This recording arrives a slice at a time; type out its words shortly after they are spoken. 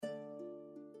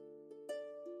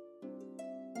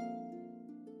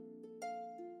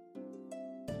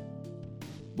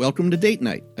Welcome to Date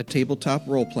Night, a tabletop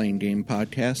role-playing game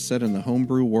podcast set in the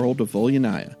homebrew world of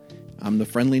Volyanaya. I'm the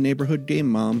friendly neighborhood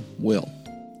game mom, Will.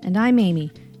 And I'm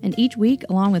Amy, and each week,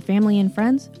 along with family and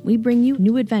friends, we bring you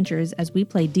new adventures as we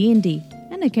play D&D,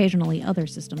 and occasionally other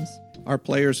systems. Our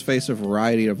players face a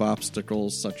variety of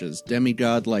obstacles such as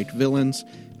demigod-like villains,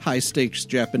 high-stakes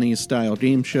Japanese-style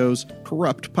game shows,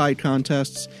 corrupt pie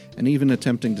contests, and even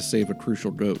attempting to save a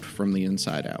crucial goat from the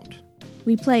inside out.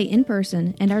 We play in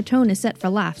person, and our tone is set for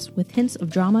laughs, with hints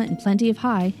of drama and plenty of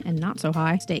high, and not so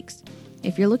high, stakes.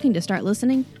 If you're looking to start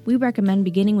listening, we recommend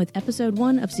beginning with Episode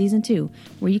 1 of Season 2,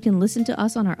 where you can listen to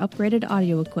us on our upgraded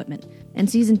audio equipment. And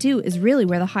Season 2 is really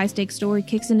where the high-stakes story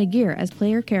kicks into gear as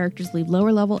player characters leave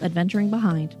lower-level adventuring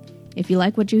behind. If you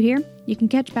like what you hear, you can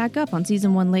catch back up on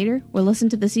Season 1 later, or listen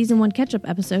to the Season 1 catch-up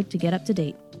episode to get up to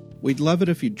date. We'd love it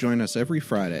if you'd join us every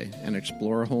Friday and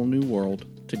explore a whole new world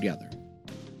together.